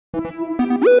É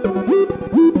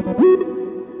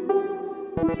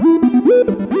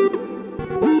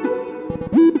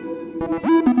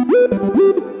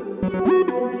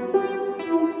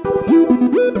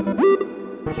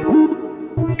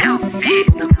o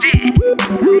FIITU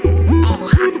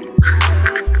porra.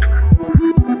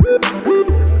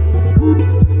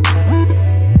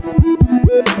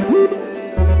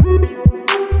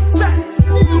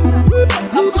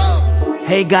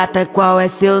 Hey gata, qual é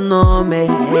seu nome?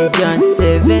 Hey, de onde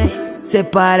cê vem? Cê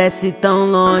parece tão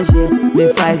longe, me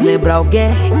faz lembrar alguém.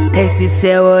 Esse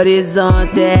seu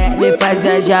horizonte me faz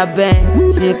viajar bem.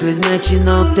 Simplesmente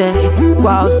não tem.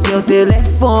 Qual o seu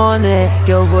telefone?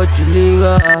 Que eu vou te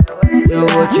ligar. Eu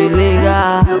vou te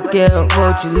ligar. Que eu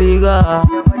vou te ligar.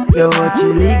 Que eu vou te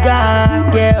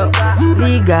ligar. Que eu vou te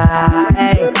ligar.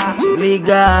 Ei, te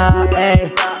ligar.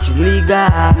 Ei, te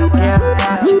ligar. Que eu vou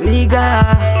te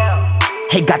ligar.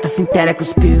 Hey gata, se inteira que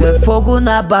os pive é fogo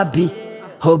na babi.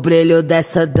 O brilho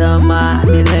dessa dama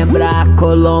me lembra a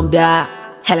Colômbia.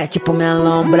 Ela é tipo minha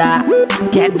lombra.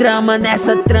 Quer drama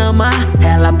nessa trama?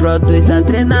 Ela produz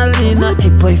adrenalina e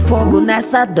põe fogo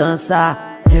nessa dança.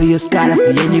 Eu e os caras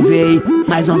FIINVI,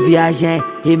 mais uma viagem.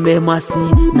 E mesmo assim,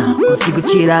 não consigo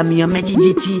tirar minha mente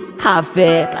de ti. A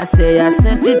fé, passei a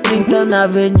 130 na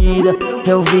avenida.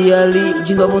 Eu vi ali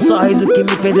de novo um sorriso que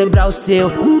me fez lembrar o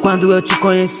seu. Quando eu te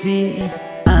conheci,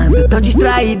 ando tão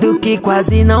distraído que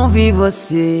quase não vi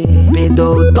você.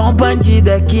 Perdoa o tom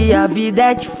bandido, é que a vida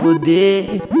é te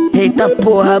fuder. Eita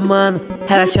porra, mano,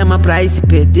 ela chama pra ir se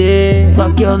perder. Só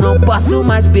que eu não posso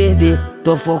mais perder,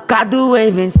 tô focado em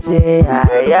vencer.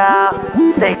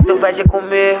 Sei que tu fecha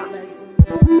comigo,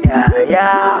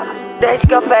 desde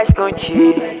que eu fecho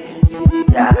contigo.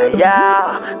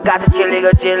 Gata, te liga,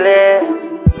 eu te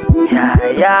ligo.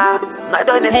 Nós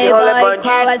dois nesse rolê bandido.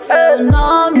 Qual é seu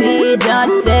nome? De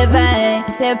onde cê vem?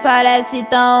 Cê parece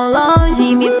tão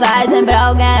longe, me faz lembrar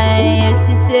alguém.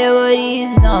 Esse seu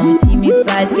horizonte me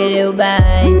faz querer o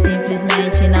bem.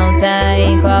 Simplesmente não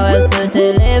tem. Qual é o seu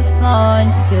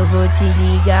telefone? Que eu vou te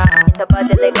ligar. Então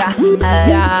pode ligar, te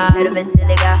ligar. Quero ver se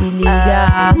ligar, te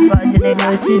ligar. Pode ligar,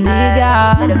 vou te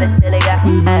ligar. Quero ver se ligar, te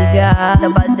ligar.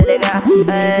 Então pode ligar, te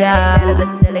ligar. Quero ver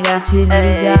se ligar, te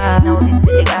ligar. Não vi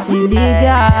se ligar, te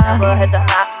ligar. Vou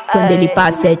retornar. Quando ele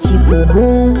passa é tipo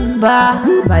bomba,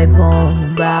 vai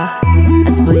bomba.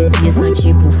 As poesias são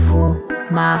tipo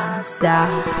fumaça.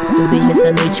 Eu beijo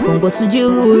essa noite com gosto de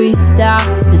luz, tá?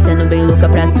 Descendo bem louca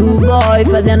pra tu, boy.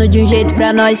 Fazendo de um jeito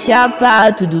pra nós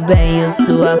chapar. Tudo bem, eu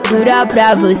sou a cura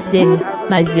pra você.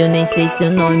 Mas eu nem sei seu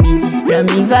nome, diz pra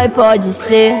mim, vai, pode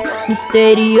ser.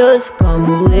 Misterioso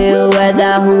como eu, é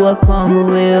da rua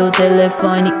como eu.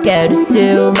 Telefone quero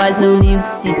seu, mas não ligo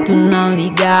se tu não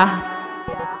ligar.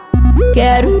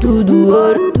 Quero tudo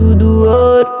ouro, tudo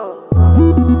ouro.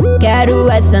 Quero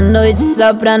essa noite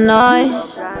só pra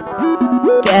nós.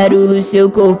 Quero o seu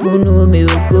corpo no meu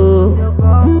corpo.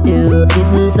 Eu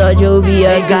preciso só de ouvir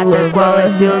a Hey gata, tua qual é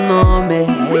voz. seu nome?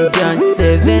 Hey, de onde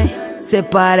cê vem? Cê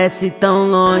parece tão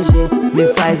longe, me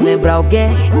faz lembrar alguém.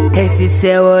 Esse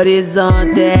seu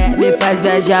horizonte me faz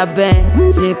viajar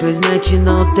bem. Simplesmente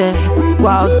não tem.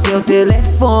 Qual o seu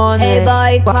telefone? Hey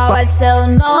boy, qual é seu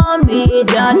nome?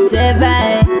 De onde cê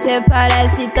vem? Cê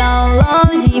parece tão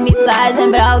longe, me faz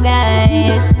lembrar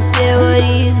alguém. Esse seu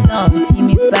horizonte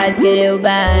me faz querer o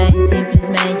bem.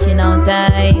 Simplesmente não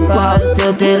tem. Qual o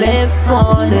seu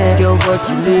telefone? Que eu vou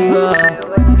te ligar.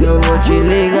 Que eu vou te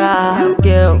ligar. Que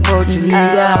eu vou te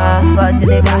ligar. Pode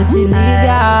ligar, vou te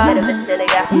ligar. Quero ver se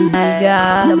ligar, te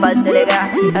ligar. Então pode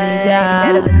ligar, te ligar.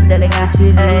 Quero ver se ligar, te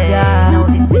ligar. Não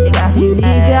vi se ligar, te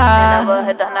ligar. Não vou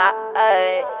retornar.